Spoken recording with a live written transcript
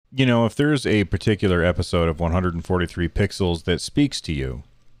You know, if there's a particular episode of 143 Pixels that speaks to you,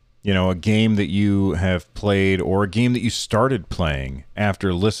 a game that you have played or a game that you started playing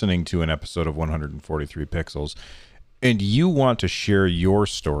after listening to an episode of 143 Pixels, and you want to share your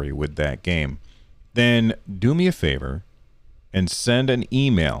story with that game, then do me a favor and send an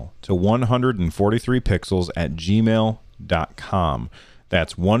email to 143pixels at gmail.com.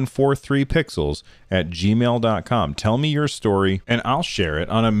 That's 143pixels at gmail.com. Tell me your story, and I'll share it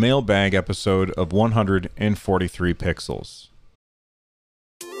on a mailbag episode of 143 Pixels.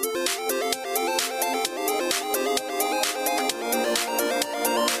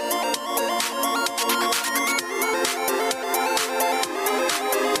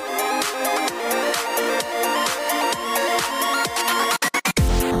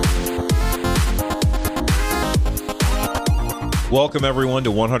 Welcome, everyone,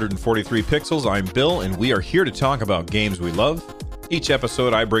 to 143 Pixels. I'm Bill, and we are here to talk about games we love. Each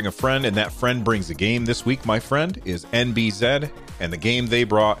episode, I bring a friend, and that friend brings a game. This week, my friend is NBZ, and the game they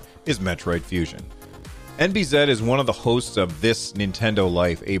brought is Metroid Fusion. NBZ is one of the hosts of This Nintendo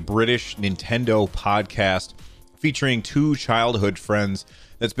Life, a British Nintendo podcast featuring two childhood friends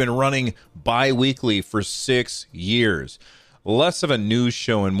that's been running bi-weekly for 6 years. Less of a news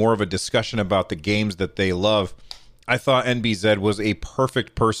show and more of a discussion about the games that they love. I thought NBZ was a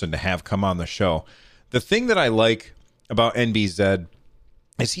perfect person to have come on the show. The thing that I like about NBZ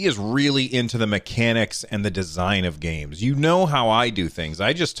is he is really into the mechanics and the design of games. You know how I do things.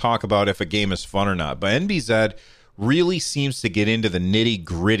 I just talk about if a game is fun or not. But NBZ really seems to get into the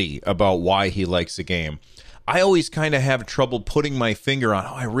nitty-gritty about why he likes a game. I always kind of have trouble putting my finger on,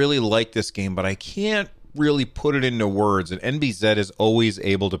 I really like this game, but I can't really put it into words. And NBZ is always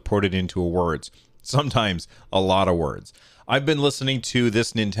able to put it into words. Sometimes a lot of words. I've been listening to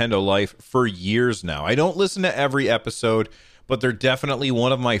This Nintendo Life for years now. I don't listen to every episode, but they're definitely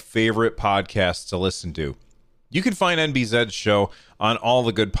one of my favorite podcasts to listen to. You can find NBZ's show on all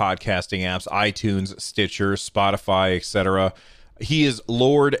the good podcasting apps, iTunes, Stitcher, Spotify, etc. He is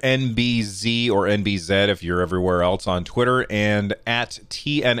Lord NBZ or NBZ if you're everywhere else on Twitter, and at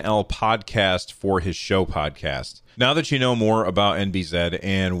TNL Podcast for his show podcast. Now that you know more about NBZ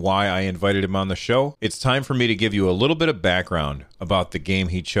and why I invited him on the show, it's time for me to give you a little bit of background about the game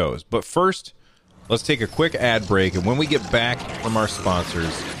he chose. But first, let's take a quick ad break, and when we get back from our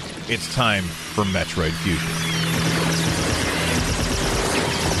sponsors, it's time for Metroid Fusion.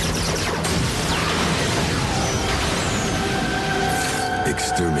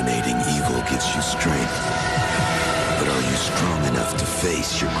 Exterminating evil gives you strength. But are you strong enough to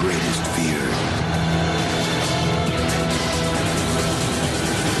face your greatest fear?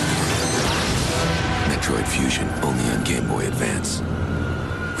 Metroid Fusion, only on Game Boy Advance.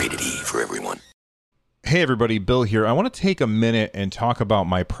 Rated E for everyone. Hey everybody, Bill here. I want to take a minute and talk about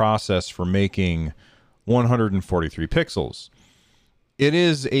my process for making 143 Pixels. It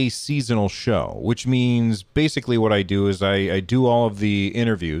is a seasonal show, which means basically what I do is I do all of the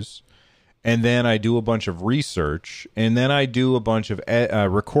interviews, and then I do a bunch of research, and then I do a bunch of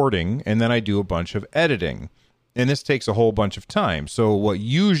recording, and then I do a bunch of editing. And this takes a whole bunch of time. So what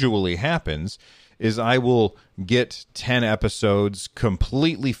usually happens is I will get 10 episodes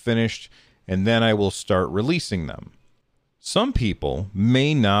completely finished, and then I will start releasing them. Some people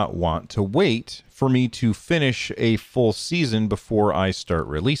may not want to wait for me to finish a full season before I start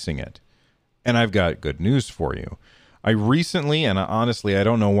releasing it. And I've got good news for you. I recently, and honestly, I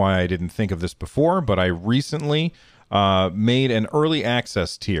don't know why I didn't think of this before, but I recently made an early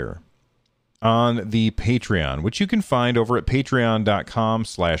access tier on the Patreon, which you can find over at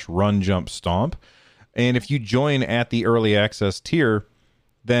patreon.com/runjumpstomp. And if you join at the early access tier,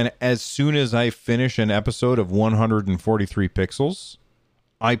 then as soon as I finish an episode of 143 Pixels,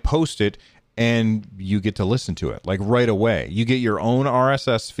 I post it and you get to listen to it like right away. You get your own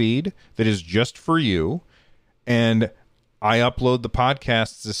RSS feed that is just for you, and I upload the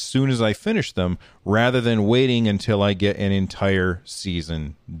podcasts as soon as I finish them rather than waiting until I get an entire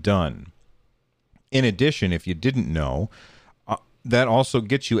season done. In addition, if you didn't know, that also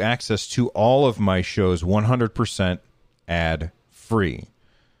gets you access to all of my shows 100% ad-free.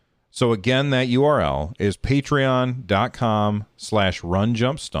 So again, that URL is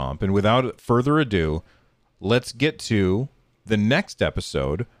patreon.com/runjumpstomp. And without further ado, let's get to the next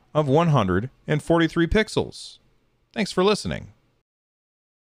episode of 143 Pixels. Thanks for listening.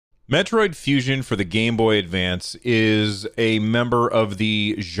 Metroid Fusion for the Game Boy Advance is a member of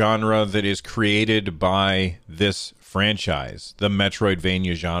the genre that is created by this franchise, the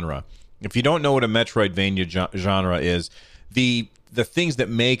Metroidvania genre. If you don't know what a Metroidvania genre is, the things that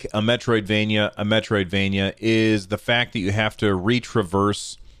make a Metroidvania is the fact that you have to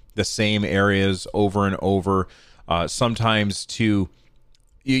retraverse the same areas over and over. Sometimes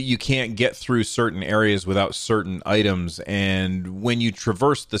you can't get through certain areas without certain items, and when you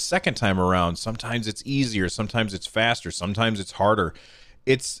traverse the second time around, sometimes it's easier, sometimes it's faster, sometimes it's harder.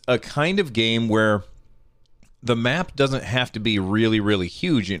 It's a kind of game where the map doesn't have to be really, really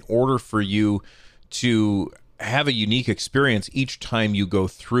huge in order for you to have a unique experience each time you go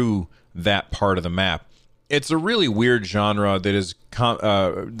through that part of the map. It's a really weird genre that is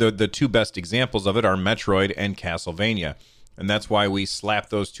the two best examples of it are Metroid and Castlevania. And that's why we slap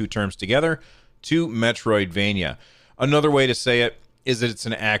those two terms together to Metroidvania. Another way to say it is that it's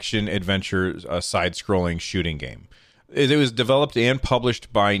an action-adventure side-scrolling shooting game. It was developed and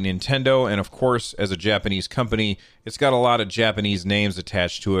published by Nintendo, and of course, as a Japanese company, it's got a lot of Japanese names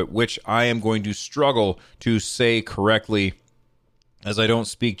attached to it, which I am going to struggle to say correctly, as I don't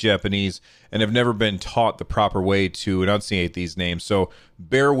speak Japanese and have never been taught the proper way to enunciate these names. So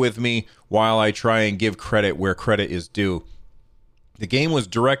bear with me while I try and give credit where credit is due. The game was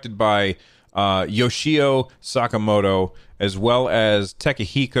directed by Yoshio Sakamoto, as well as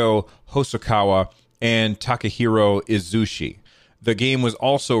Takehiko Hosokawa and Takahiro Izushi. The game was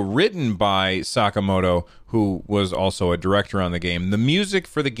also written by Sakamoto, who was also a director on the game. The music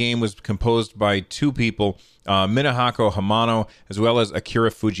for the game was composed by two people, Minahiko Hamano, as well as Akira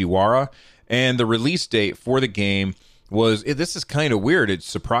Fujiwara. And the release date for the game was, this is kind of weird, it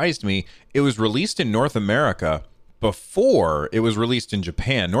surprised me, it was released in North America before it was released in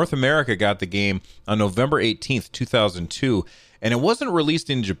Japan. North America got the game on November 18th, 2002, and it wasn't released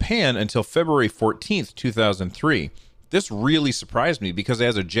in Japan until February 14th, 2003. This really surprised me because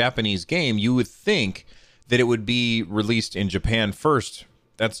as a Japanese game, you would think that it would be released in Japan first.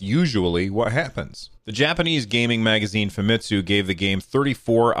 That's usually what happens. The Japanese gaming magazine Famitsu gave the game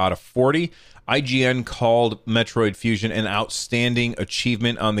 34 out of 40. IGN called Metroid Fusion an outstanding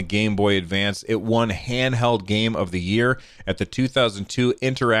achievement on the Game Boy Advance. It won Handheld Game of the Year at the 2002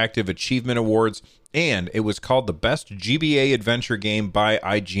 Interactive Achievement Awards, and it was called the best GBA adventure game by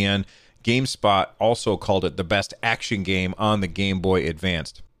IGN. GameSpot also called it the best action game on the Game Boy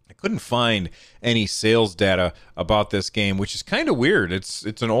Advance. I couldn't find any sales data about this game, which is kind of weird. It's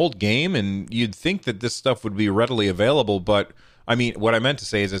an old game, and you'd think that this stuff would be readily available, but I mean, what I meant to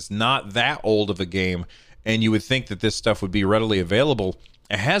say is it's not that old of a game, and you would think that this stuff would be readily available.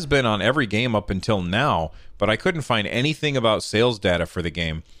 It has been on every game up until now, but I couldn't find anything about sales data for the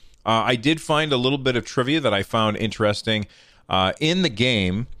game. I did find a little bit of trivia that I found interesting. In the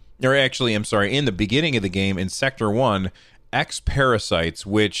game, or actually, I'm sorry, in the beginning of the game, in Sector 1, X-Parasites,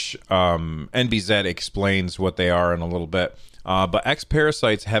 which NBZ explains what they are in a little bit, but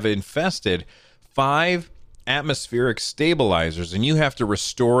X-Parasites have infested 5 atmospheric stabilizers, and you have to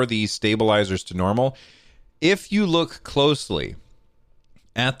restore these stabilizers to normal. If you look closely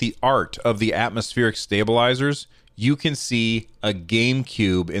at the art of the atmospheric stabilizers, you can see a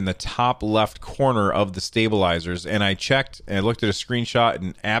GameCube in the top left corner of the stabilizers, and I checked and I looked at a screenshot,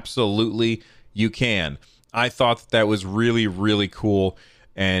 and absolutely you can. I thought that was really, really cool,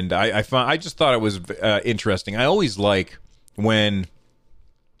 and I just thought it was interesting. I always like when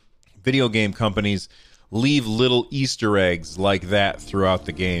video game companies leave little Easter eggs like that throughout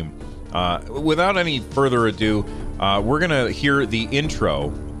the game. Without any further ado, we're going to hear the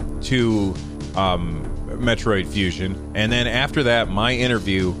intro to Metroid Fusion, and then after that, my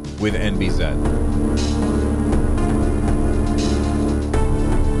interview with NBZ.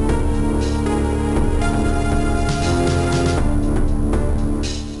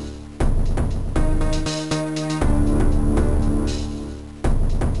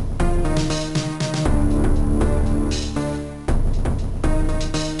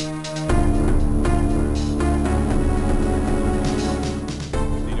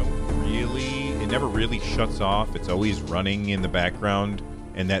 Shuts off. It's always running in the background,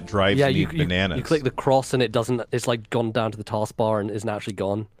 and that drives me bananas. You click the cross and it doesn't, it's like gone down to the taskbar and isn't actually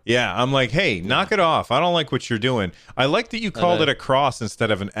gone. Yeah, I'm like, hey, knock it off. I don't like what you're doing. I like that you called it a cross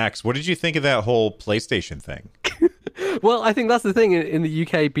instead of an X. What did you think of that whole PlayStation thing? Well, I think that's the thing. In the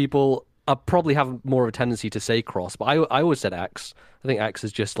UK, people probably have more of a tendency to say cross, but I always said X. I think X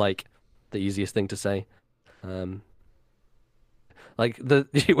is just like the easiest thing to say. Like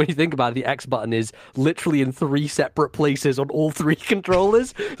when you think about it, the X button is literally in 3 separate places on all 3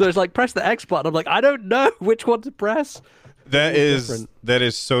 controllers. So it's like press the X button. I'm like, I don't know which one to press. That is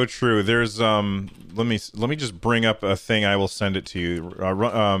so true. There's let me just bring up a thing. I will send it to you.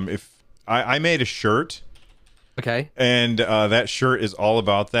 If I made a shirt, okay, and that shirt is all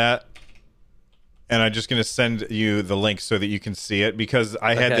about that. And I'm just gonna send you the link so that you can see it because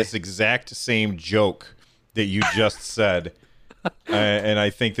I had this exact same joke that you just said. and I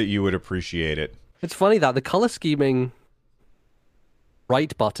think that you would appreciate it. It's funny that the color scheming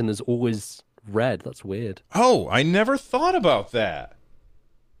right button is always red. That's weird. Oh, I never thought about that.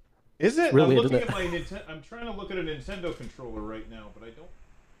 Is it? Real I'm weird, looking isn't at my I'm trying to look at a Nintendo controller right now, but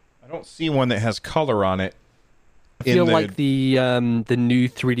I don't see one that has color on it. I feel like the new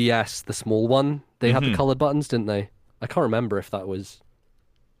 3DS, the small one, they had the colored buttons, didn't they? I can't remember if that was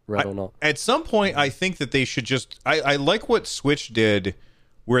red or not. At some point, I think that they should just. I like what Switch did,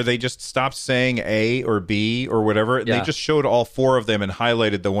 where they just stopped saying A or B or whatever. Yeah. They just showed all four of them and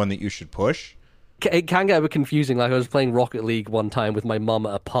highlighted the one that you should push. It can get a bit confusing. Like I was playing Rocket League one time with my mum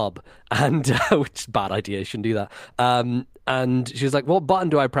at a pub, and which is a bad idea. Shouldn't do that. And she was like, "What button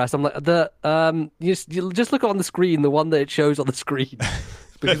do I press?" I'm like, you just look on the screen, the one that it shows on the screen,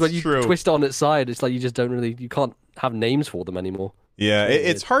 because when you twist on its side, it's like you can't have names for them anymore. Yeah,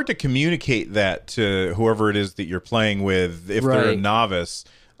 it's hard to communicate that to whoever it is that you're playing with if they're a novice.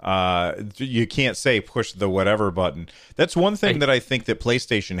 You can't say push the whatever button. That's one thing that I think that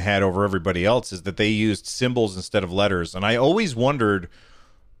PlayStation had over everybody else is that they used symbols instead of letters. And I always wondered,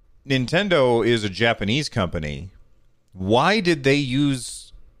 Nintendo is a Japanese company. Why did they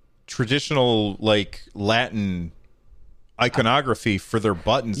use traditional like Latin iconography for their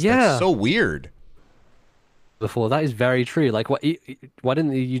buttons? Yeah. That's so weird. Before that is very true. Like, why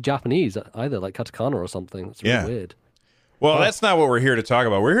didn't they use Japanese either, like katakana or something? That's really weird. Well, that's not what we're here to talk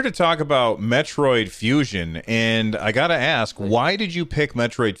about. We're here to talk about Metroid Fusion, and I gotta ask, why did you pick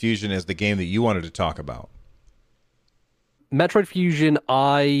Metroid Fusion as the game that you wanted to talk about? Metroid Fusion,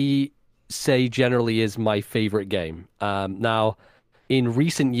 I say generally is my favorite game. Now, in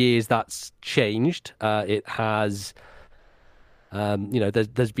recent years, that's changed. It has,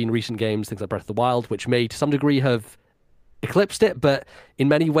 there's been recent games, things like Breath of the Wild, which may to some degree have eclipsed it, but in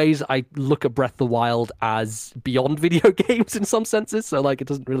many ways I look at Breath of the Wild as beyond video games in some senses, so like it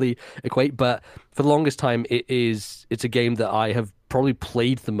doesn't really equate. But for the longest time it's a game that I have probably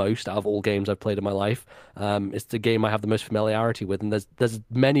played the most out of all games I've played in my life. It's the game I have the most familiarity with, and there's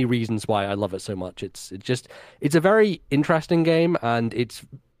many reasons why I love it so much. It's a very interesting game, and it's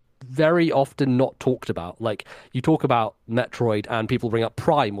very often not talked about. Like, you talk about Metroid and people bring up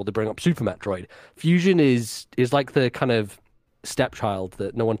Prime or they bring up Super Metroid. Fusion is like the kind of stepchild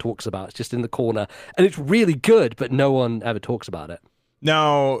that no one talks about. It's just in the corner, and it's really good, but no one ever talks about it.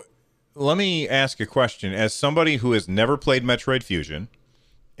 Now, let me ask a question. As somebody who has never played Metroid Fusion,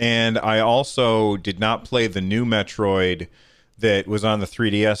 and I also did not play the new Metroid that was on the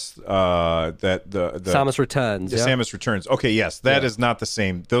 3DS, that the Samus Returns. The Samus Returns. Okay, yes, that is not the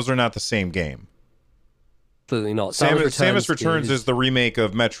same. Those are not the same game. Absolutely not. Samus Returns is the remake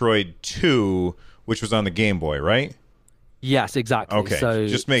of Metroid 2, which was on the Game Boy, right? Yes, exactly. Okay, so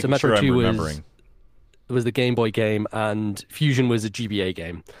just making Metroid sure I'm 2 remembering. was the Game Boy game, and Fusion was a GBA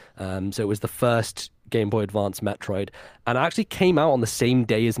game. So it was the first Game Boy Advance Metroid, and it actually came out on the same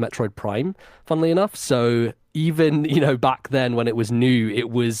day as Metroid Prime, funnily enough. So even, back then when it was new, it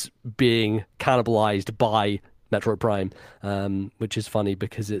was being cannibalized by Metroid Prime, which is funny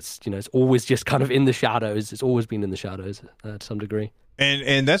because it's always just kind of in the shadows. It's always been in the shadows to some degree.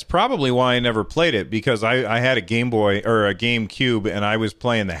 And that's probably why I never played it, because I had a Game Boy or a GameCube, and I was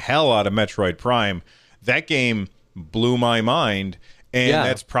playing the hell out of Metroid Prime. That game blew my mind, and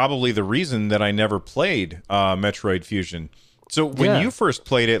that's probably the reason that I never played Metroid Fusion. So when you first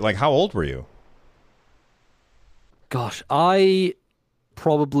played it, like, how old were you? Gosh, I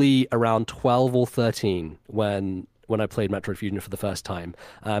probably around 12 or 13 when I played Metroid Fusion for the first time.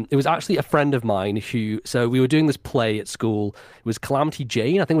 It was actually a friend of mine so we were doing this play at school. It was Calamity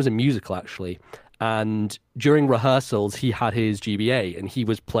Jane, I think it was a musical actually. And during rehearsals, he had his GBA and he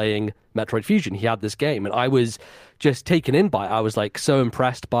was playing Metroid Fusion. He had this game, and I was just taken in by it. I was like so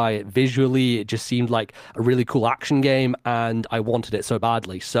impressed by it visually. It just seemed like a really cool action game, and I wanted it so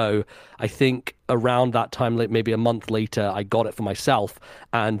badly. So I think around that time, like maybe a month later, I got it for myself,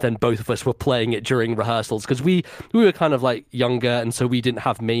 and then both of us were playing it during rehearsals because we were kind of like younger, and so we didn't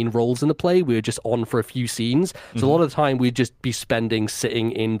have main roles in the play. We were just on for a few scenes. So a lot of the time we'd just be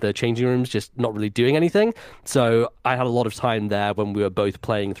sitting in the changing rooms, just not really doing anything. So I had a lot of time there when we were both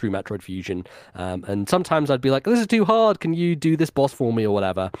playing through Metroid Fusion. And sometimes I'd be like, this is too hard. Can you do this boss for me or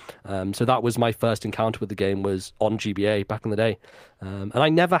whatever? So that was my first encounter with the game, was on GBA back in the day. And I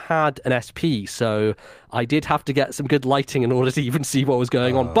never had an SP, so I did have to get some good lighting in order to even see what was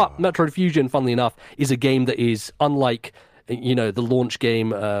going on. But Metroid Fusion, funnily enough, is a game that is unlike the launch game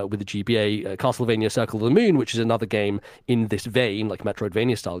with the GBA, Castlevania Circle of the Moon, which is another game in this vein, like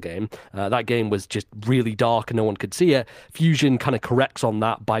Metroidvania style game. That game was just really dark and no one could see it. Fusion kind of corrects on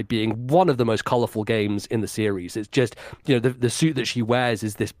that by being one of the most colorful games in the series. It's just, the suit that she wears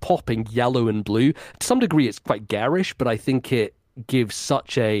is this popping yellow and blue. To some degree, it's quite garish, but I think it gives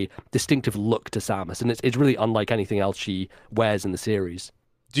such a distinctive look to Samus, and it's really unlike anything else she wears in the series.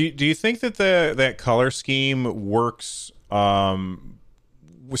 Do you think that that color scheme works?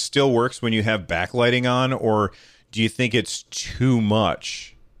 Still works when you have backlighting on, or do you think it's too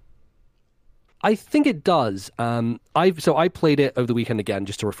much? I think it does. I played it over the weekend again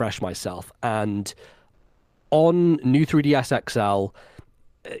just to refresh myself, and on new 3DS XL,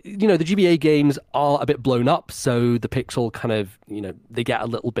 the GBA games are a bit blown up, so the pixel kind of, they get a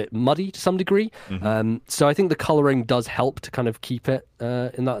little bit muddy to some degree. Mm-hmm. So I think the coloring does help to kind of keep it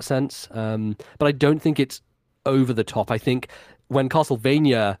in that sense. But I don't think it's over the top. I think when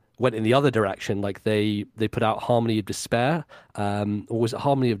Castlevania went in the other direction, like they put out Harmony of Despair, or was it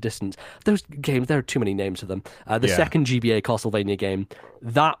Harmony of Distance? Those games, there are too many names of them. The second GBA Castlevania game,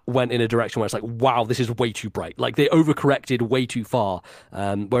 that went in a direction where it's like, wow, this is way too bright. Like they overcorrected way too far.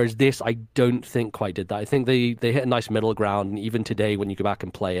 Whereas this, I don't think quite did that. I think they hit a nice middle ground, and even today when you go back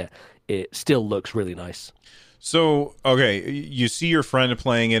and play it, it still looks really nice. So, okay, you see your friend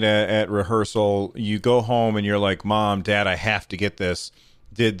playing it at rehearsal. You go home and you're like, Mom, Dad, I have to get this.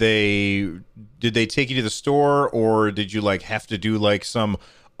 Did they take you to the store, or did you have to do some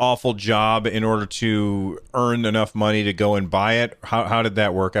awful job in order to earn enough money to go and buy it? How did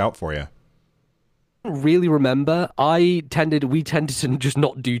that work out for you? I don't really remember. We tended to just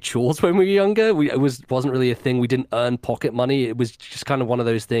not do chores when we were younger. It wasn't really a thing. We didn't earn pocket money. It was just kind of one of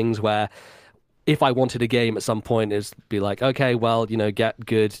those things where if I wanted a game at some point, it'd be like, okay, well, get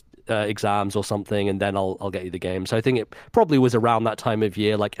good exams or something, and then I'll get you the game. So I think it probably was around that time of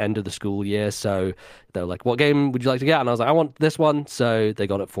year, like end of the school year. So they're like, what game would you like to get? And I was like, I want this one. So they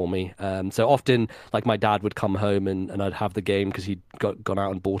got it for me. So often, my dad would come home and I'd have the game because he'd gone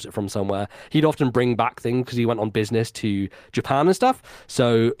out and bought it from somewhere. He'd often bring back things because he went on business to Japan and stuff.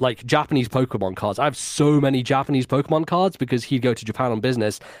 So Japanese Pokemon cards. I have so many Japanese Pokemon cards because he'd go to Japan on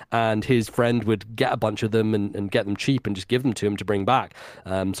business and his friend would get a bunch of them and get them cheap and just give them to him to bring back.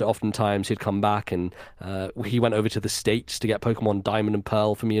 So oftentimes he'd come back and he went over to the States to get Pokemon Diamond and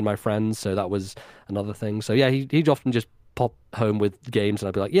Pearl for me and my friends. So that was another thing. So yeah, he'd often just pop home with games and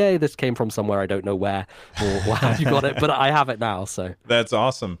I'd be like, yay, this came from somewhere I don't know where or how you got it, but I have it now. So that's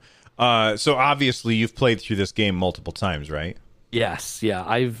awesome. So obviously you've played through this game multiple times, right? Yes,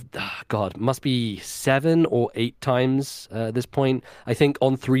 yeah. Must be 7 or 8 times at this point. I think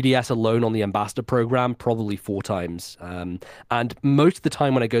on 3DS alone on the Ambassador program, probably 4 times. And most of the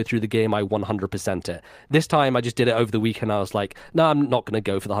time when I go through the game, I 100% it. This time I just did it over the weekend. I was like, no, I'm not going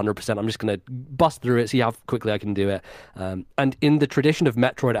to go for the 100%. I'm just going to bust through it, see how quickly I can do it. And in the tradition of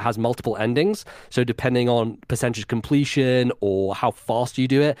Metroid, it has multiple endings. So depending on percentage completion or how fast you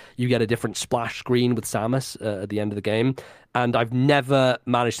do it, you get a different splash screen with Samus at the end of the game. And I've never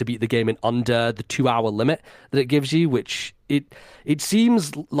managed to beat the game in under the 2-hour limit that it gives you, which it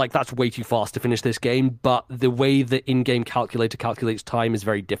seems like that's way too fast to finish this game, but the way the in-game calculator calculates time is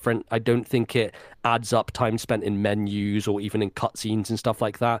very different. I don't think it adds up time spent in menus or even in cutscenes and stuff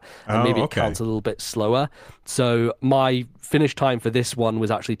like that. And maybe it counts a little bit slower. So my finish time for this one was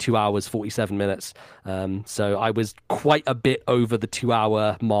actually 2 hours, 47 minutes. So I was quite a bit over the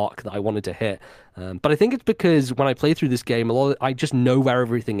 2-hour mark that I wanted to hit. But I think it's because when I play through this game, I just know where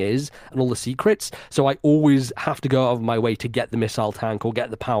everything is and all the secrets. So I always have to go out of my way to get the missile tank or get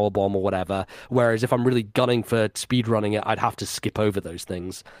the power bomb or whatever. Whereas if I'm really gunning for speedrunning it, I'd have to skip over those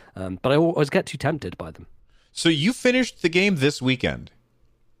things. But I always get too tempted by them. So you finished the game this weekend?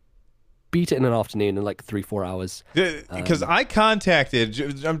 Beat it in an afternoon in 3-4 hours. Because I'm talking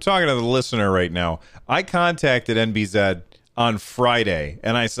to the listener right now. I contacted NBZ on Friday,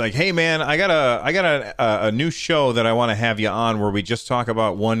 and I was like, "Hey, man, I got a new show that I want to have you on where we just talk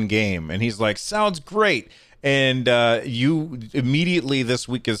about one game." And he's like, "Sounds great." And you immediately this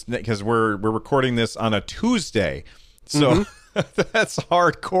week is because we're recording this on a Tuesday, so that's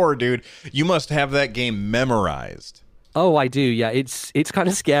hardcore, dude. You must have that game memorized. Oh, I do. Yeah, it's kind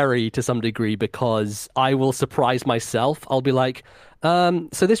of scary to some degree because I will surprise myself. I'll be like, so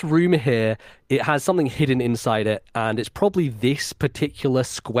this room here, it has something hidden inside it, and it's probably this particular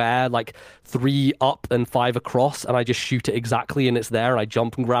square, 3 up and 5 across, and I just shoot it exactly, and it's there, and I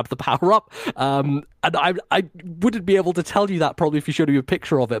jump and grab the power up. And I wouldn't be able to tell you that probably if you showed me a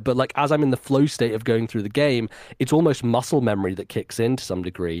picture of it, but as I'm in the flow state of going through the game, it's almost muscle memory that kicks in to some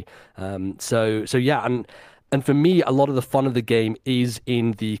degree. So yeah, and And for me, a lot of the fun of the game is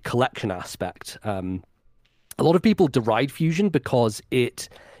in the collection aspect. A lot of people deride Fusion because it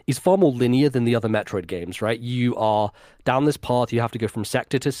is far more linear than the other Metroid games, right? You are down this path, you have to go from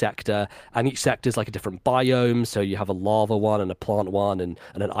sector to sector, and each sector is like a different biome. So you have a lava one and a plant one and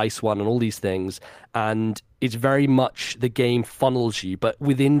an ice one and all these things. And it's very much the game funnels you, but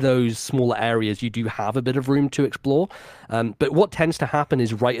within those smaller areas, you do have a bit of room to explore. But what tends to happen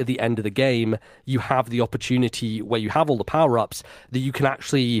is right at the end of the game, you have the opportunity where you have all the power-ups that you can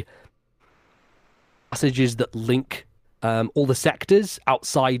actually passages that link all the sectors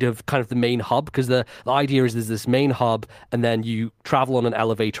outside of kind of the main hub, because the idea is there's this main hub and then you travel on an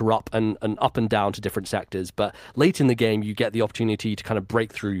elevator up and up and down to different sectors. But late in the game, you get the opportunity to kind of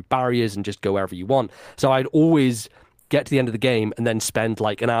break through barriers and just go wherever you want. So I'd always get to the end of the game and then spend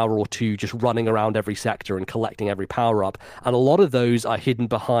like an hour or two just running around every sector and collecting every power up. And a lot of those are hidden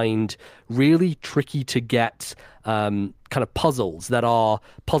behind really tricky to get kind of puzzles that are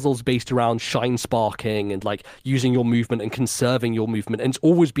puzzles based around shine sparking and like using your movement and conserving your movement. And it's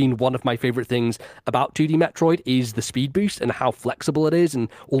always been one of my favorite things about 2D Metroid is the speed boost and how flexible it is and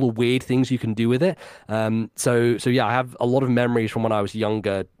all the weird things you can do with it. So yeah, I have a lot of memories from when I was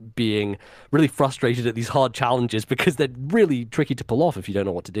younger being really frustrated at these hard challenges because they're really tricky to pull off if you don't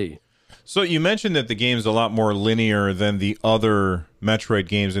know what to do. So you mentioned that the game's a lot more linear than the other Metroid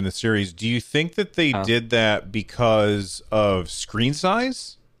games in the series. Do you think that they did that because of screen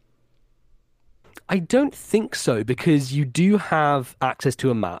size? I don't think so, because you do have access to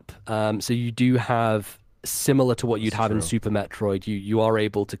a map. So you do have, similar to what you'd have in Super Metroid, you are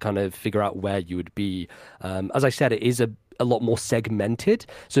able to kind of figure out where you would be. As I said, it is a lot more segmented.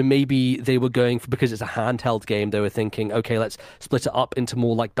 So maybe they were going for, because it's a handheld game, they were thinking, okay, let's split it up into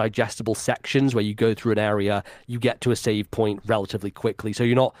more like digestible sections where you go through an area, you get to a save point relatively quickly. So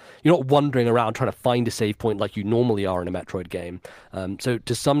you're not wandering around trying to find a save point like you normally are in a Metroid game. So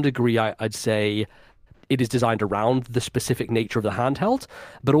to some degree, I'd say it is designed around the specific nature of the handheld,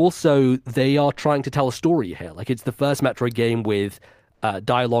 but also they are trying to tell a story here. Like, it's the first Metroid game with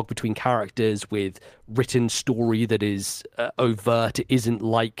dialogue between characters, with written story that is overt. It isn't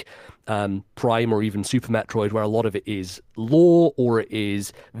like Prime or even Super Metroid, where a lot of it is lore or it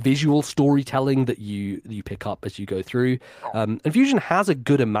is visual storytelling that you pick up as you go through. And Fusion has a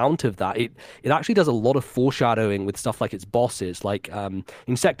good amount of that. It actually does a lot of foreshadowing with stuff like its bosses. Like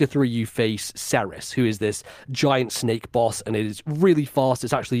in Sector 3, you face Ceres, who is this giant snake boss, and it is really fast.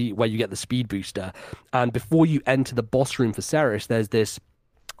 It's actually where you get the speed booster. And before you enter the boss room for Ceres, there's this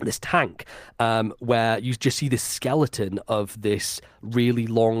tank where you just see this skeleton of this really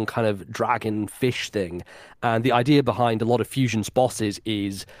long kind of dragon fish thing. And the idea behind a lot of Fusion's bosses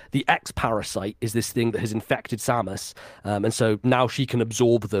is the X-Parasite is this thing that has infected Samus. And so now she can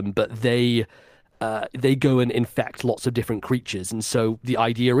absorb them, but they go and infect lots of different creatures. And so the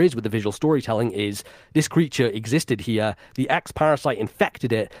idea is, with the visual storytelling, is this creature existed here, the X-Parasite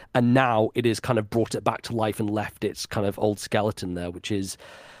infected it, and now it has kind of brought it back to life and left its kind of old skeleton there, which is,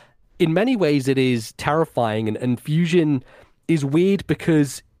 in many ways, it is terrifying. And Fusion is weird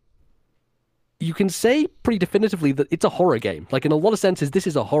because you can say pretty definitively that it's a horror game. Like, in a lot of senses, this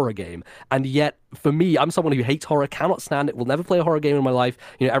is a horror game. And yet, for me, I'm someone who hates horror, cannot stand it, will never play a horror game in my life.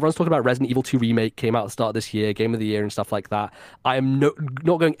 You know, everyone's talking about Resident Evil 2 Remake, came out at the start of this year, Game of the Year and stuff like that. I am not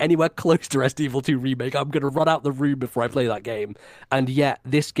going anywhere close to Resident Evil 2 Remake. I'm going to run out the room before I play that game. And yet,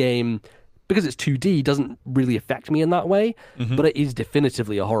 this game, because it's 2D, doesn't really affect me in that way, but it is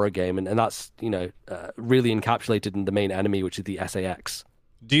definitively a horror game. And that's, really encapsulated in the main enemy, which is the SAX.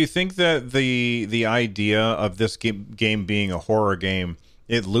 Do you think that the idea of this game being a horror game,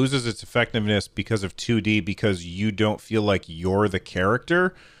 it loses its effectiveness because of 2D, because you don't feel like you're the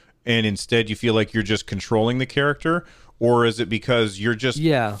character, and instead you feel like you're just controlling the character? Or is it because you're just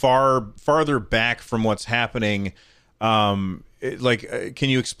farther back from what's happening? Can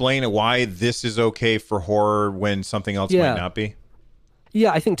you explain why this is okay for horror when something else might not be?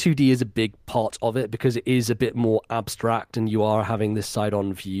 Yeah, I think 2D is a big part of it because it is a bit more abstract and you are having this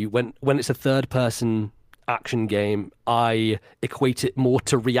side-on view. When it's a third-person action game, I equate it more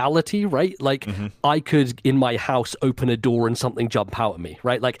to reality, right? Like, I could, in my house, open a door and something jump out at me,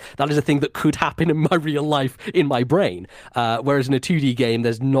 right? Like, that is a thing that could happen in my real life, in my brain. Whereas in a 2D game,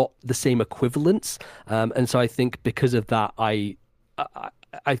 there's not the same equivalence. And so I think because of that,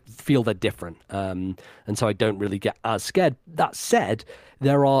 I feel they're different. And so I don't really get as scared. That said,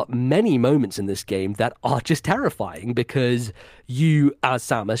 there are many moments in this game that are just terrifying because you, as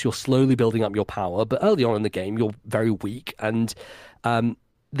Samus, you're slowly building up your power, but early on in the game, you're very weak. And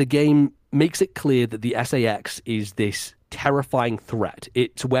the game makes it clear that the SAX is this terrifying threat.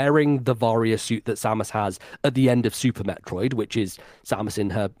 It's wearing the Varia suit that Samus has at the end of Super Metroid, which is Samus in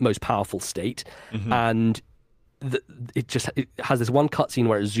her most powerful state. And it has this one cutscene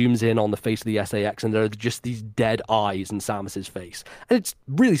where it zooms in on the face of the SAX, and there are just these dead eyes in Samus's face, and it's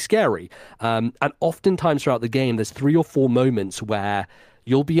really scary. And oftentimes throughout the game, there's 3 or 4 moments where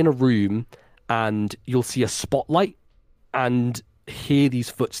you'll be in a room and you'll see a spotlight and hear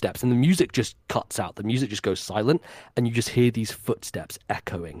these footsteps, and the music just cuts out. The music just goes silent, and you just hear these footsteps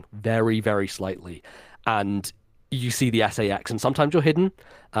echoing very, very slightly, and you see the SAX, and sometimes you're hidden.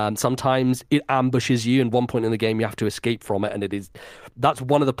 Sometimes it ambushes you, and one point in the game you have to escape from it, and that's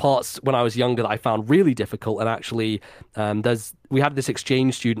one of the parts when I was younger that I found really difficult. And actually, we had this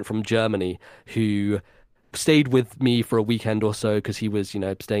exchange student from Germany who stayed with me for a weekend or so because he was,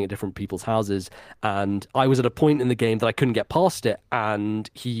 staying at different people's houses, and I was at a point in the game that I couldn't get past it, and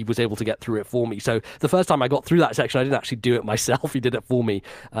he was able to get through it for me. So the first time I got through that section, I didn't actually do it myself. He did it for me.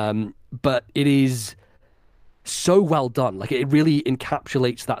 But it is so well done. Like, it really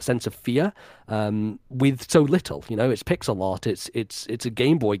encapsulates that sense of fear with so little. It's pixel art. It's a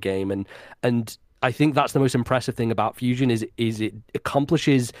Game Boy game, and I think that's the most impressive thing about Fusion is it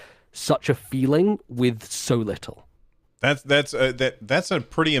accomplishes such a feeling with so little. That's a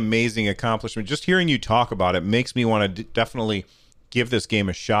pretty amazing accomplishment. Just hearing you talk about it makes me want to definitely give this game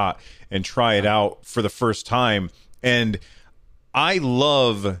a shot and try it out for the first time. And I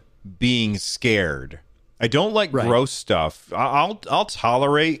love being scared. I don't like gross stuff. I'll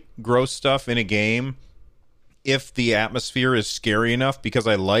tolerate gross stuff in a game if the atmosphere is scary enough, because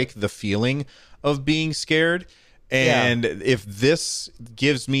I like the feeling of being scared. And if this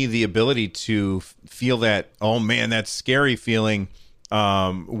gives me the ability to feel that, oh man, that scary feeling,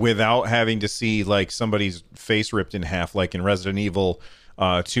 without having to see like somebody's face ripped in half, like in Resident Evil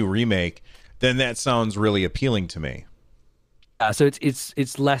 2 Remake, then that sounds really appealing to me. So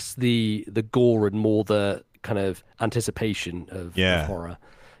it's less the gore and more the kind of anticipation of horror.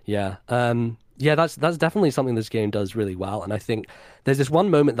 That's definitely something this game does really well. And I think there's this one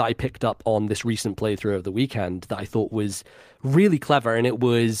moment that I picked up on this recent playthrough of the weekend that I thought was really clever, and it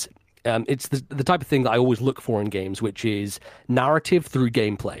was it's the type of thing that I always look for in games, which is narrative through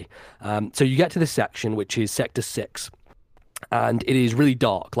gameplay. So you get to this section, which is Sector 6. And it is really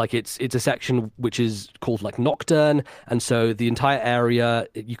dark. Like, it's a section which is called like Nocturne, and so the entire area,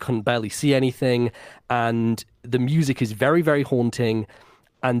 you can barely see anything, and the music is very, very haunting.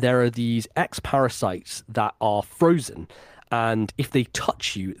 And there are these X-parasites that are frozen, and if they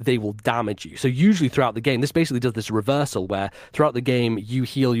touch you, they will damage you. So usually throughout the game, this basically does this reversal where throughout the game, you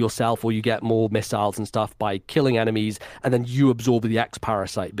heal yourself or you get more missiles and stuff by killing enemies, and then you absorb the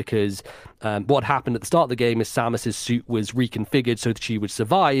X-parasite, because what happened at the start of the game is Samus's suit was reconfigured so that she would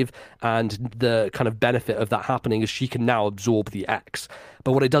survive, and the kind of benefit of that happening is she can now absorb the X.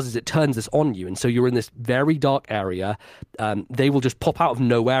 But what it does is it turns this on you, and so you're in this very dark area. They will just pop out of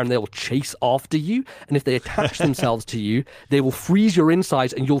nowhere and they will chase after you, and if they attach themselves to you, they will freeze your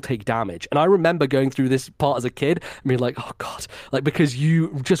insides and you'll take damage. And I remember going through this part as a kid and being like, oh god, like, because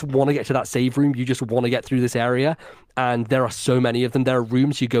you just want to get to that save room, you just want to get through this area, and there are so many of them. There are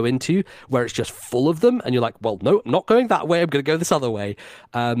rooms you go into where it's just full of them, and you're like, well, no, I'm not going that way, I'm going to go this other way.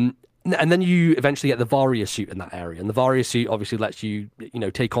 And then you eventually get the Varia suit in that area. And the Varia suit obviously lets you,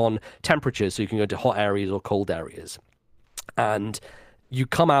 take on temperatures, so you can go to hot areas or cold areas. And you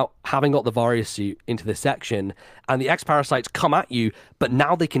come out having got the Varia suit into this section, and the X-parasites come at you, but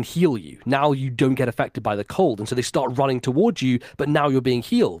now they can heal you. Now you don't get affected by the cold, and so they start running towards you, but now you're being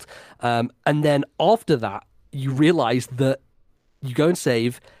healed. And then after that, you realize that you go and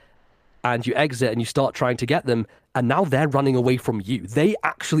save, and you exit, and you start trying to get them, and now they're running away from you. They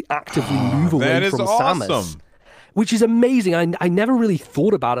actually actively move away from Samus, which is amazing. I never really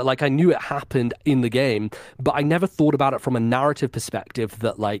thought about it. Like, I knew it happened in the game, but I never thought about it from a narrative perspective,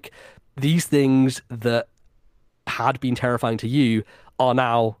 that like these things that had been terrifying to you are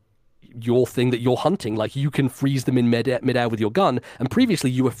now your thing that you're hunting. Like, you can freeze them in midair with your gun, and previously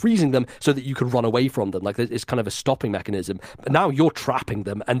you were freezing them so that you could run away from them. Like, it's kind of a stopping mechanism, but now you're trapping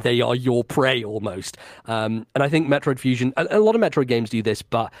them and they are your prey almost. And I think Metroid Fusion, a lot of Metroid games do this,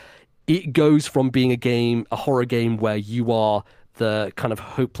 but it goes from being a horror game where you are the kind of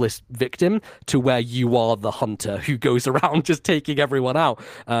hopeless victim to where you are the hunter who goes around just taking everyone out.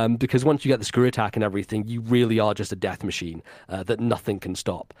 Because once you get the screw attack and everything, you really are just a death machine that nothing can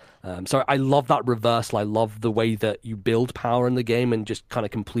stop. So I love that reversal. I love the way that you build power in the game and just kind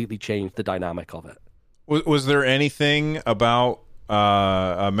of completely change the dynamic of it. Was there anything about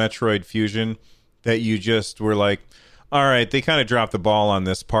Metroid Fusion that you just were like, all right, they kind of dropped the ball on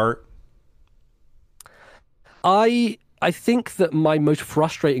this part? I think that my most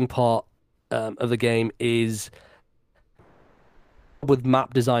frustrating part of the game is with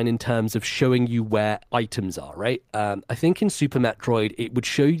map design in terms of showing you where items are, right? I think in Super Metroid, it would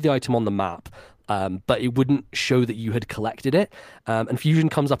show you the item on the map, but it wouldn't show that you had collected it. And Fusion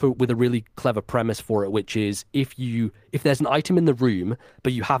comes up with a really clever premise for it, which is if there's an item in the room,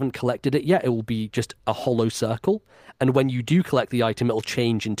 but you haven't collected it yet, it will be just a hollow circle. And when you do collect the item, it'll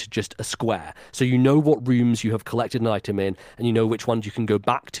change into just a square. So you know what rooms you have collected an item in, and you know which ones you can go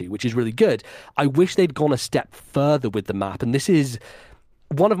back to, which is really good. I wish they'd gone a step further with the map, and this is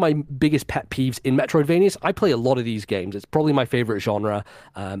one of my biggest pet peeves in Metroidvanias. I play a lot of these games. It's probably my favorite genre,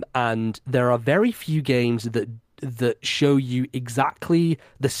 and there are very few games that show you exactly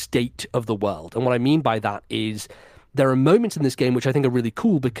the state of the world. And what I mean by that is there are moments in this game which I think are really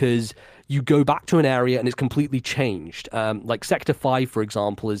cool because you go back to an area and it's completely changed. Like Sector 5, for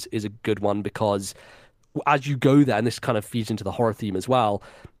example, is a good one because as you go there, and this kind of feeds into the horror theme as well,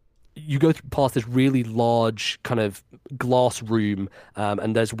 you go past this really large kind of glass room,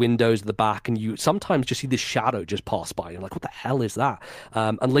 and there's windows at the back, and you sometimes just see this shadow just pass by. You're like, what the hell is that?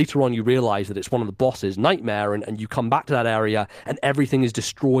 And later on, you realize that it's one of the bosses, Nightmare, and you come back to that area, and everything is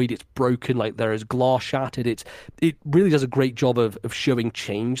destroyed. It's broken, like there is glass shattered. It really does a great job of showing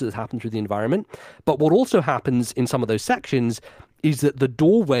change that's happened through the environment. But what also happens in some of those sections is that the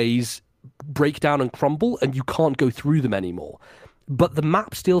doorways break down and crumble, and you can't go through them anymore. But the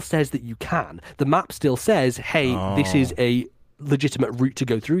map still says that you can. The map still says, hey, this is a legitimate route to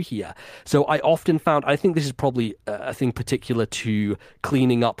go through here. So I often found, I think this is probably a thing particular to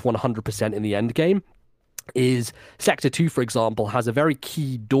cleaning up 100% in the end game, is Sector 2, for example, has a very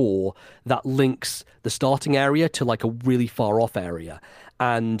key door that links the starting area to like a really far off area.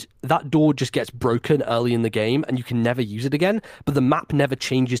 And that door just gets broken early in the game and you can never use it again, but the map never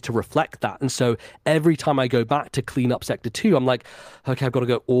changes to reflect that. And so every time I go back to clean up Sector 2, I'm like, okay, I've got to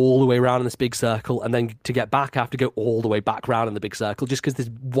go all the way around in this big circle, and then to get back, I have to go all the way back around in the big circle just because this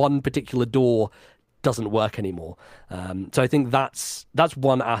one particular door doesn't work anymore. So I think that's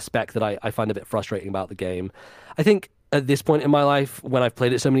one aspect that I find a bit frustrating about the game. I think at this point in my life, when I've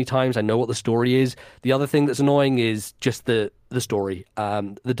played it so many times, I know what the story is. The other thing that's annoying is just the story,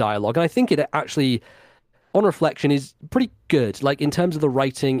 the dialogue. And I think it actually, on reflection, is pretty good. Like in terms of the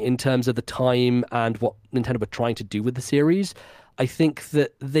writing, in terms of the time and what Nintendo were trying to do with the series, I think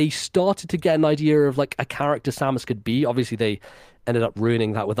that they started to get an idea of like a character Samus could be. Obviously, they ended up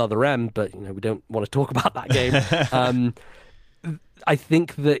ruining that with Other M, but we don't want to talk about that game. I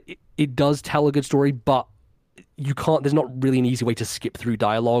think that it does tell a good story, but you can't, there's not really an easy way to skip through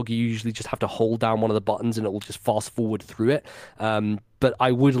dialogue. You usually just have to hold down one of the buttons and it will just fast forward through it. But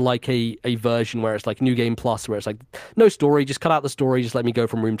I would like a version where it's like New Game Plus, where it's like, no story, just cut out the story, just let me go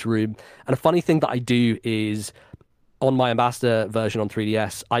from room to room. And a funny thing that I do is, on my Ambassador version on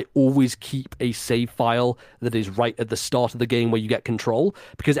 3DS, I always keep a save file that is right at the start of the game where you get control,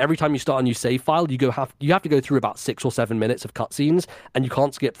 because every time you start a new save file, you have to go through about 6 or 7 minutes of cutscenes, and you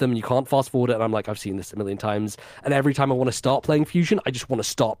can't skip them, and you can't fast forward it. And I'm like, I've seen this a million times, and every time I want to start playing Fusion, I just want to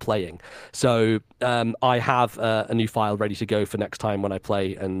start playing. So I have a new file ready to go for next time when I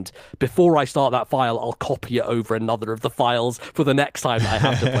play, and before I start that file, I'll copy it over another of the files for the next time that I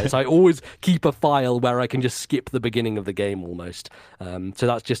have to play. So I always keep a file where I can just skip the beginning of the game almost. So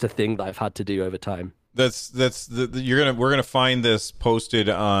that's just a thing that I've had to do over time. We're gonna find this posted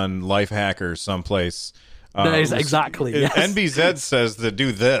on Lifehacker someplace. Exactly. Yes. NBZ says to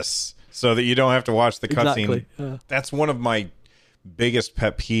do this so that you don't have to watch the cutscene. Exactly. That's one of my biggest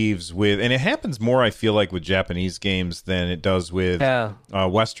pet peeves with, and it happens more, I feel like, with Japanese games than it does with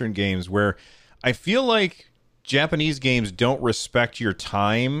Western games, where I feel like Japanese games don't respect your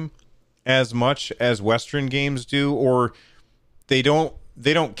time as much as Western games do, or they don't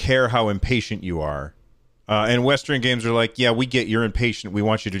care how impatient you are. And Western games are like, yeah, we get you're impatient. We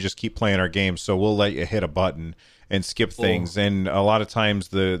want you to just keep playing our game, so we'll let you hit a button and skip things. And a lot of times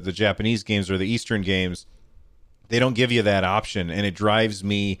the Japanese games or the Eastern games, they don't give you that option, and it drives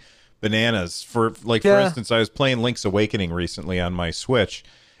me bananas. For instance, I was playing Link's Awakening recently on my Switch,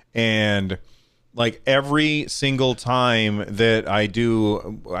 and like every single time that I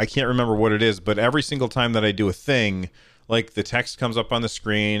do, I can't remember what it is, but every single time that I do a thing, like the text comes up on the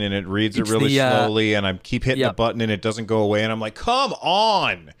screen and it reads it really slowly, and I keep hitting the button and it doesn't go away, and I'm like, come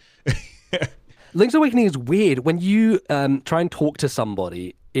on. Link's Awakening is weird. When you try and talk to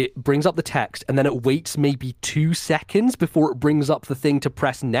somebody, it brings up the text and then it waits maybe 2 seconds before it brings up the thing to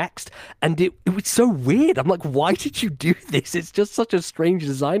press next. And it was so weird. I'm like, why did you do this? It's just such a strange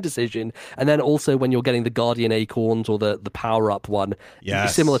design decision. And then also when you're getting the Guardian Acorns or the power-up one,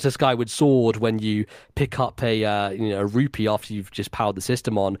 Yes. similar to Skyward Sword, when you pick up a rupee after you've just powered the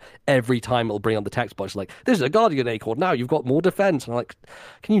system on, every time it'll bring up the text box like, this is a Guardian Acorn, now you've got more defense. And I'm like,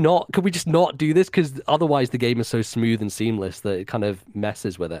 can we just not do this? Because otherwise the game is so smooth and seamless that it kind of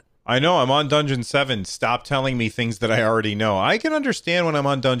messes with it. I know, I'm on Dungeon 7. Stop telling me things that I already know. I can understand when I'm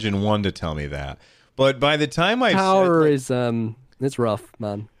on Dungeon 1 to tell me that. But by the time I Power is it's rough,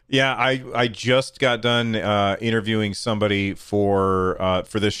 man. Yeah, I just got done interviewing somebody for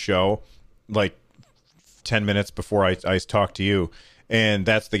this show, like 10 minutes before I talked to you, and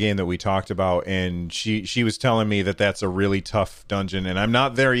that's the game that we talked about. And she was telling me that that's a really tough dungeon, and I'm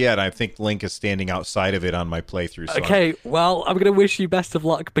not there yet. I think Link is standing outside of it on my playthrough. So okay, well, I'm gonna wish you best of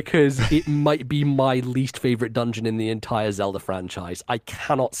luck because it might be my least favorite dungeon in the entire Zelda franchise. I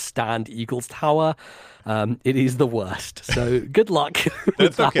cannot stand Eagle's Tower. It is the worst. So good luck.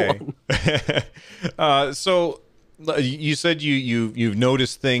 With That's that okay. So you said you've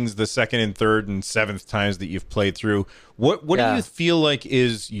noticed things the second and third and seventh times that you've played through. What do you feel like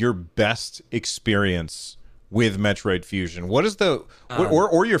is your best experience with Metroid Fusion? What is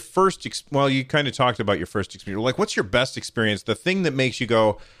or your first? Well, you kind of talked about your first experience. Like, what's your best experience? The thing that makes you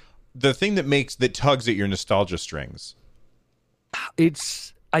go, that tugs at your nostalgia strings.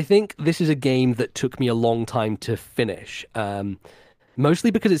 I think this is a game that took me a long time to finish,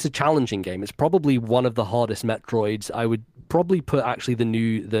 mostly because it's a challenging game. It's probably one of the hardest Metroids. I would probably put actually the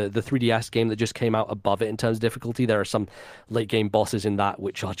 3DS game that just came out above it in terms of difficulty. There are some late game bosses in that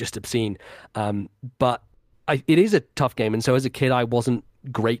which are just obscene, but it is a tough game. And so as a kid, I wasn't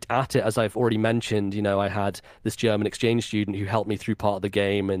great at it. As I've already mentioned, I had this German exchange student who helped me through part of the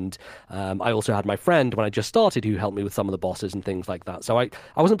game, and I also had my friend when I just started who helped me with some of the bosses and things like that. So I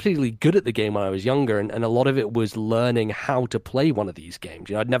wasn't particularly good at the game when I was younger, and a lot of it was learning how to play one of these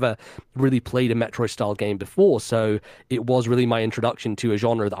games. I'd never really played a Metroid style game before, so it was really my introduction to a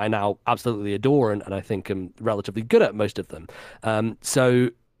genre that I now absolutely adore, and I think I'm relatively good at most of them.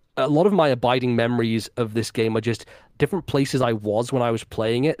 So a lot of my abiding memories of this game are just different places I was when I was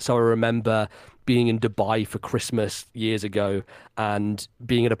playing it. So I remember being in Dubai for Christmas years ago and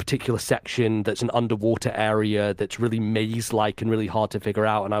being in a particular section that's an underwater area that's really maze-like and really hard to figure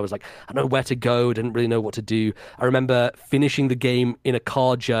out. And I was like, I don't know where to go, didn't really know what to do. I remember finishing the game in a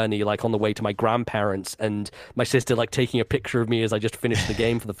car journey, like on the way to my grandparents, and my sister like taking a picture of me as I just finished the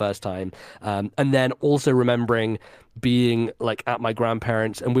game for the first time. And then also remembering being like at my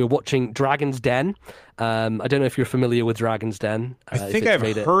grandparents and we were watching Dragon's Den. I don't know if you're familiar with Dragon's Den. I think I've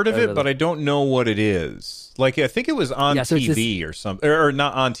heard of it, but I don't know what it is. Like, I think it was on TV or something, or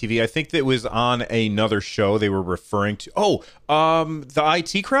not on TV. I think that it was on another show they were referring to. Oh, the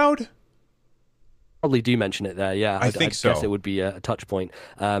IT Crowd? Probably do mention it there, yeah. I think so. I guess it would be a touch point.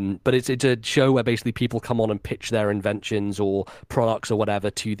 But it's a show where basically people come on and pitch their inventions or products or whatever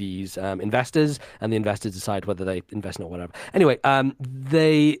to these investors, and the investors decide whether they invest in it or whatever. Anyway,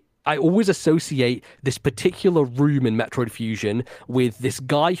 I always associate this particular room in Metroid Fusion with this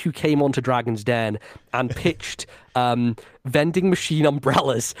guy who came onto Dragon's Den and pitched vending machine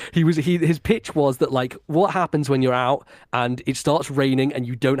umbrellas. His pitch was that, like, what happens when you're out and it starts raining and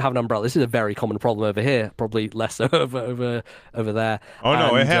you don't have an umbrella? This is a very common problem over here, probably less so over there. Oh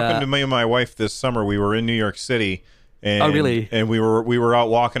no, it happened to me and my wife this summer. We were in New York City. And, oh really? And we were out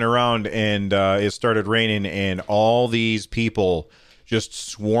walking around, and it started raining, and all these people just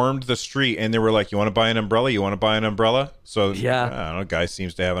swarmed the street, and they were like, you want to buy an umbrella? You want to buy an umbrella? So yeah, I don't know, guy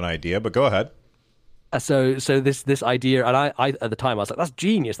seems to have an idea, but go ahead. So this idea, and I at the time I was like, that's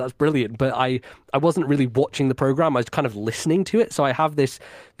genius, that's brilliant, but I wasn't really watching the program, I was kind of listening to it. So I have this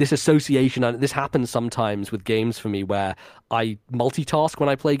association, and this happens sometimes with games for me where I multitask when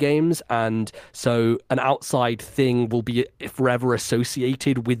I play games, and so an outside thing will be forever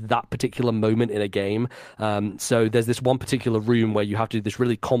associated with that particular moment in a game. So there's this one particular room where you have to do this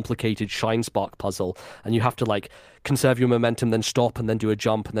really complicated Shine Spark puzzle, and you have to like conserve your momentum, then stop, and then do a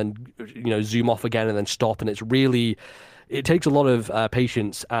jump, and then zoom off again, and then stop. And it takes a lot of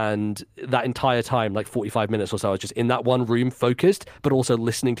patience, and that entire time, like 45 minutes or so, I was just in that one room focused, but also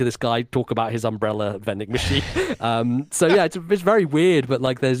listening to this guy talk about his umbrella vending machine. So yeah, it's very weird, but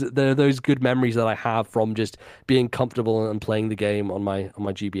like there are those good memories that I have from just being comfortable and playing the game on my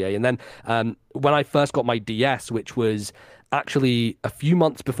GBA. And then when I first got my DS, which was actually a few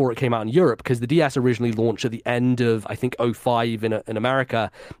months before it came out in Europe, because the DS originally launched at the end of, I think, 2005 in America,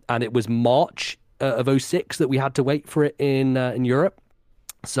 and it was March of 2006 that we had to wait for it in Europe.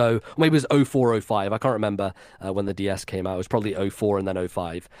 So maybe it was 04, 05. I can't remember when the DS came out. It was probably 04 and then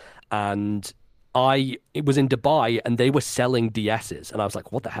 05. And it was in Dubai and they were selling DSs. And I was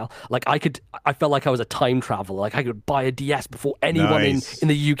like, what the hell? Like I felt like I was a time traveler. Like I could buy a DS before anyone Nice. in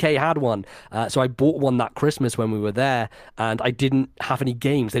the UK had one. So I bought one that Christmas when we were there and I didn't have any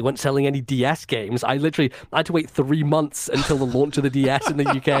games. They weren't selling any DS games. I had to wait 3 months until the launch of the DS in the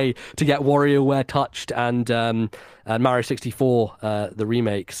UK to get WarioWare Touched and Mario 64, the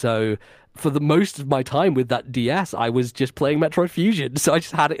remake. So for the most of my time with that DS, I was just playing Metroid Fusion. So I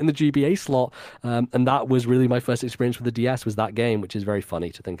just had it in the GBA slot, and that was really my first experience with the DS was that game, which is very funny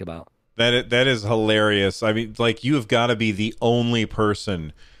to think about. That is hilarious. I mean, like, you have got to be the only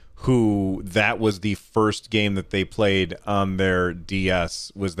person who that was the first game that they played on their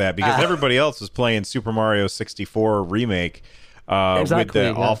DS, was that, because everybody else was playing Super Mario 64 remake with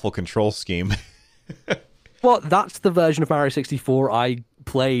the awful control scheme. Well, that's the version of Mario 64 I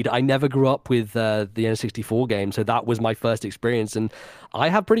played. I never grew up with the N64 game, so that was my first experience, and I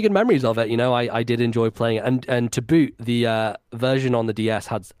have pretty good memories of it. You know, I did enjoy playing it, and to boot, the version on the DS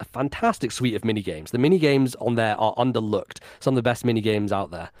had a fantastic suite of mini games. The mini games on there are underlooked. Some of the best mini games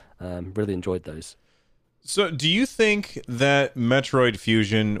out there. Really enjoyed those. So, do you think that Metroid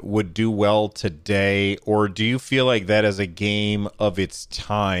Fusion would do well today, or do you feel like that is a game of its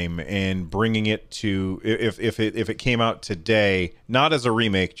time, and bringing it to, if it came out today, not as a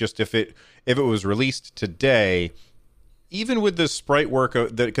remake, just if it was released today, even with the sprite work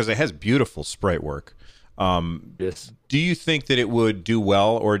that, because it has beautiful sprite work, Yes. do you think that it would do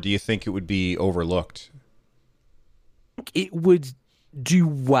well, or do you think it would be overlooked? It would do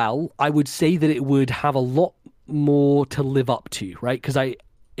well. I would say that it would have a lot more to live up to, right? Because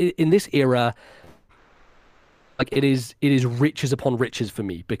in this era, like it is riches upon riches for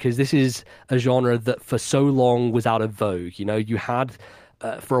me, because this is a genre that for so long was out of vogue. You know, you had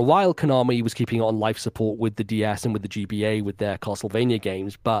for a while Konami was keeping it on life support with the DS and with the GBA with their Castlevania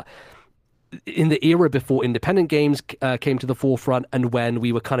games, but in the era before independent games came to the forefront, and when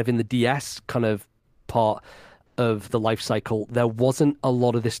we were kind of in the DS kind of part of the life cycle, there wasn't a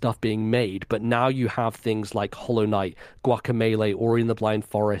lot of this stuff being made. But now you have things like Hollow Knight, Guacamelee, Ori and the Blind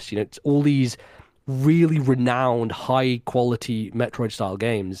Forest. You know, it's all these really renowned, high quality Metroid style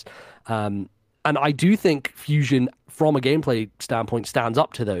games. And I do think Fusion, from a gameplay standpoint, stands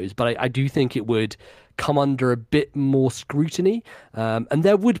up to those. But I do think it would come under a bit more scrutiny. And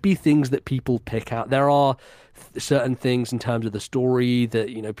there would be things that people pick out. There are certain things in terms of the story that,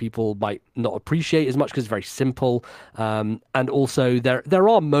 you know, people might not appreciate as much because it's very simple. And also there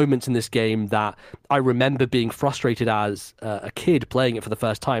are moments in this game that I remember being frustrated as a kid playing it for the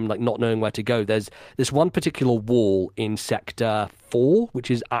first time, like not knowing where to go. There's this one particular wall in Sector 4, which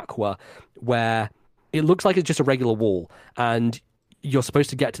is Aqua, where it looks like it's just a regular wall, and you're supposed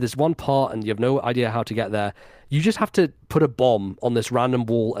to get to this one part and you have no idea how to get there. You just have to put a bomb on this random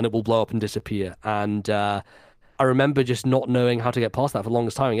wall and it will blow up and disappear. And I remember just not knowing how to get past that for the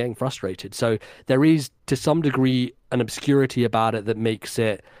longest time and getting frustrated. So there is, to some degree, an obscurity about it that makes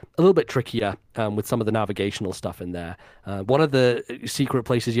it a little bit trickier with some of the navigational stuff in there. One of the secret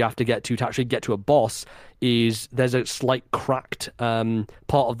places you have to get to actually get to a boss is there's a slight cracked part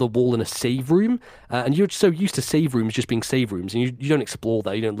of the wall in a save room. And you're so used to save rooms just being save rooms, and you don't explore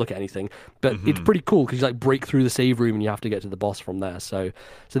there, you don't look at anything. But it's pretty cool because you like break through the save room and you have to get to the boss from there. So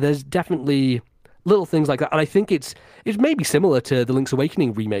there's definitely little things like that. And I think it's maybe similar to the Link's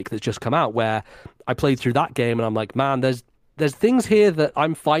Awakening remake that's just come out, where I played through that game and I'm like, man, there's things here that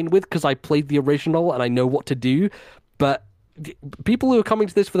I'm fine with because I played the original and I know what to do. But people who are coming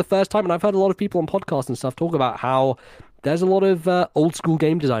to this for the first time, and I've heard a lot of people on podcasts and stuff talk about how there's a lot of old school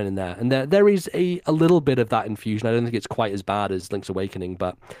game design in there, and there is a little bit of that in Fusion. I don't think it's quite as bad as Link's Awakening,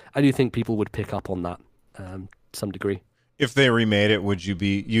 but I do think people would pick up on that to some degree. If they remade it,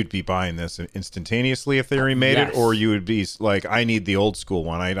 you'd be buying this instantaneously if they remade it, or you would be like, I need the old school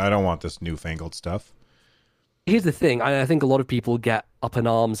one. I don't want this newfangled stuff. Here's the thing. I think a lot of people get up in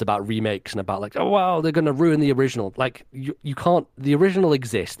arms about remakes and about like, oh, wow, they're going to ruin the original. Like, you can't. The original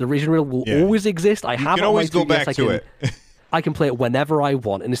exists. The original will always exist. You can always go back to it. I can play it whenever I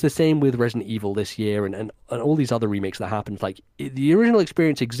want. And it's the same with Resident Evil this year and all these other remakes that happened. Like, the original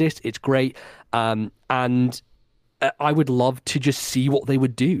experience exists. It's great. And I would love to just see what they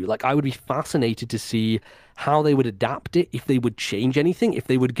would do. Like, I would be fascinated to see how they would adapt it, if they would change anything, if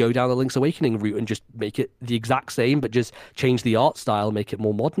they would go down the Link's Awakening route and just make it the exact same, but just change the art style, make it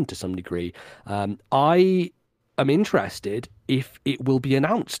more modern to some degree. I am interested if it will be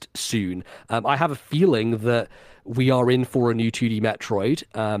announced soon. I have a feeling that we are in for a new 2D Metroid.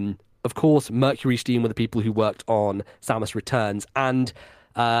 Of course, Mercury Steam were the people who worked on Samus Returns, and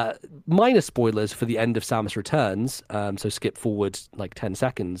Minor spoilers for the end of Samus Returns, so skip forward like 10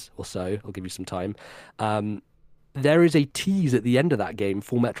 seconds or so. I'll give you some time. There is a tease at the end of that game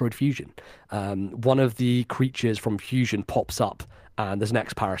for Metroid Fusion. One of the creatures from Fusion pops up, and there's an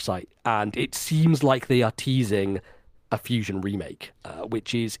X-Parasite, and it seems like they are teasing a Fusion remake,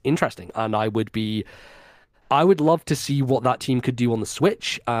 which is interesting, and I would love to see what that team could do on the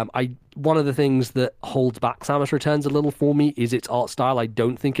Switch. One of the things that holds back Samus Returns a little for me is its art style. I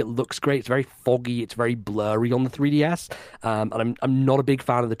don't think it looks great. It's very foggy. It's very blurry on the 3DS. And I'm not a big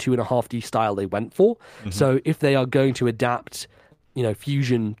fan of the 2.5D style they went for. Mm-hmm. So if they are going to adapt,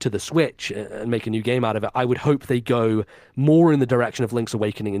 Fusion to the Switch and make a new game out of it, I would hope they go more in the direction of Link's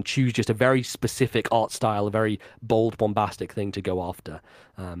Awakening and choose just a very specific art style, a very bold, bombastic thing to go after.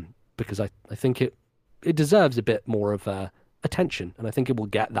 Because I think it deserves a bit more of attention, and I think it will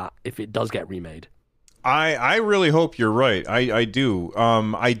get that if it does get remade. I really hope you're right. I do.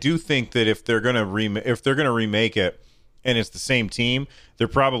 I do think that if they're gonna remake it, and it's the same team, they're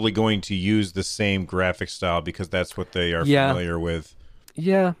probably going to use the same graphic style because that's what they are familiar with.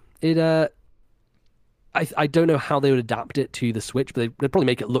 Yeah, I don't know how they would adapt it to the Switch, but they'd probably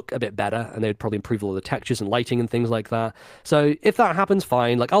make it look a bit better, and they'd probably improve all the textures and lighting and things like that. So if that happens,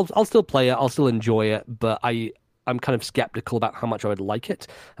 fine. Like I'll still play it, I'll still enjoy it, but I'm kind of skeptical about how much I would like it.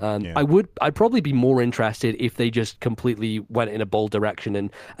 I'd probably be more interested if they just completely went in a bold direction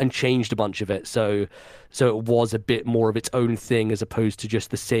and changed a bunch of it. So it was a bit more of its own thing as opposed to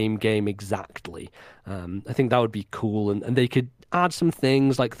just the same game exactly. I think that would be cool, and they could add some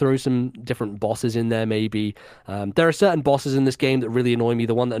things, like throw some different bosses in there maybe. There are certain bosses in this game that really annoy me.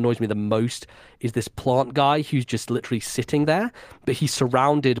 The one that annoys me the most is this plant guy who's just literally sitting there, but he's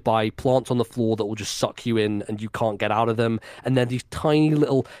surrounded by plants on the floor that will just suck you in and you can't get out of them. And then these tiny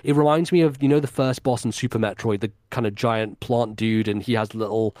little... It reminds me of, the first boss in Super Metroid, the kind of giant plant dude, and he has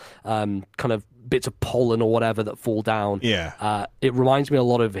little kind of bits of pollen or whatever that fall down. Yeah. It reminds me a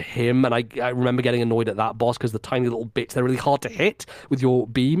lot of him, and I remember getting annoyed at that boss because the tiny little bits, they're really hard to hit with your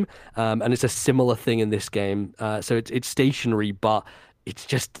beam, and it's a similar thing in this game. So it's stationary, but it's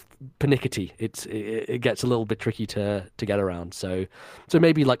just pernickety. It gets a little bit tricky to get around. So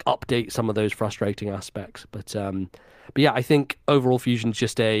maybe like update some of those frustrating aspects. But yeah, I think overall Fusion's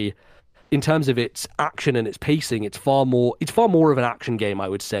just in terms of its action and its pacing, it's far more of an action game, I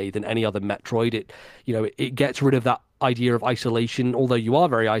would say, than any other Metroid. It gets rid of that idea of isolation. Although you are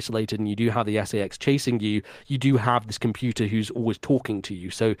very isolated and you do have the SAX chasing you, you do have this computer who's always talking to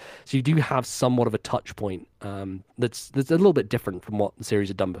you. So you do have somewhat of a touch point that's a little bit different from what the series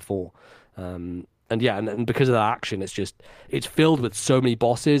had done before. And because of that action, it's filled with so many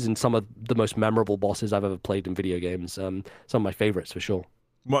bosses, and some of the most memorable bosses I've ever played in video games. Some of my favorites for sure.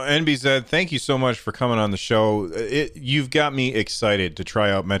 Well, NBZ, thank you so much for coming on the show. You've got me excited to try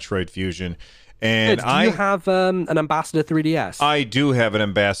out Metroid Fusion. And do you have an Ambassador 3DS? I do have an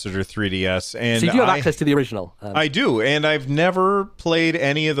Ambassador 3DS. And so you do have access to the original? I do, and I've never played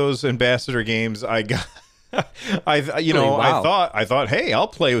any of those Ambassador games. I got... I thought, hey, I'll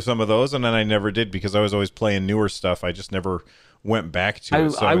play with some of those, and then I never did because I was always playing newer stuff. I just never went back to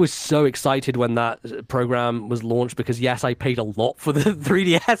it. I was so excited when that program was launched because, yes, I paid a lot for the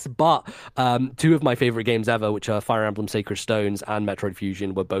 3DS, but two of my favorite games ever, which are Fire Emblem Sacred Stones and Metroid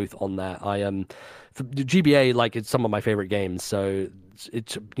Fusion, were both on there. GBA, it's some of my favorite games, so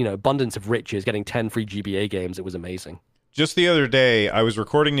it's abundance of riches. Getting 10 free GBA games, it was amazing. Just the other day, I was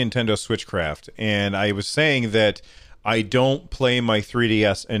recording Nintendo Switchcraft, and I was saying that I don't play my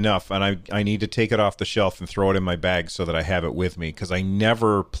 3DS enough, and I need to take it off the shelf and throw it in my bag so that I have it with me, because I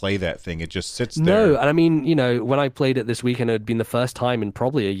never play that thing. It just sits there. No, and I mean, when I played it this weekend, it had been the first time in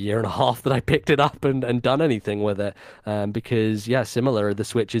probably a year and a half that I picked it up and done anything with it, because, yeah, similar, the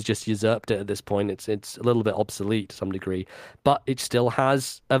Switch has just usurped it at this point. It's a little bit obsolete to some degree, but it still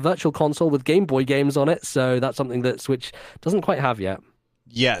has a virtual console with Game Boy games on it, so that's something that Switch doesn't quite have yet.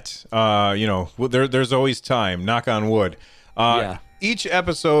 There's always time, knock on wood. Each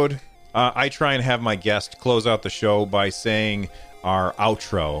episode, I try and have my guest close out the show by saying our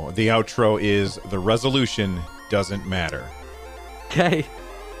outro. The outro is "The resolution doesn't matter." Okay,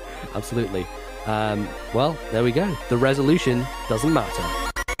 absolutely. Well, there we go. The resolution doesn't matter.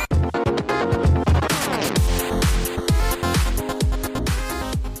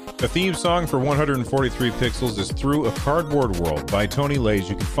 The theme song for 143 Pixels is Through a Cardboard World by Tony Lays.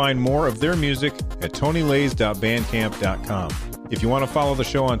 You can find more of their music at tonylays.bandcamp.com. If you want to follow the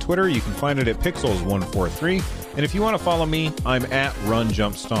show on Twitter, you can find it at Pixels143. And if you want to follow me, I'm at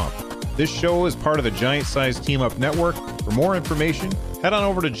RunJumpStomp. This show is part of the Giant Size Team Up Network. For more information, head on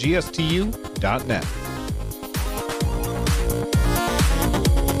over to gstu.net.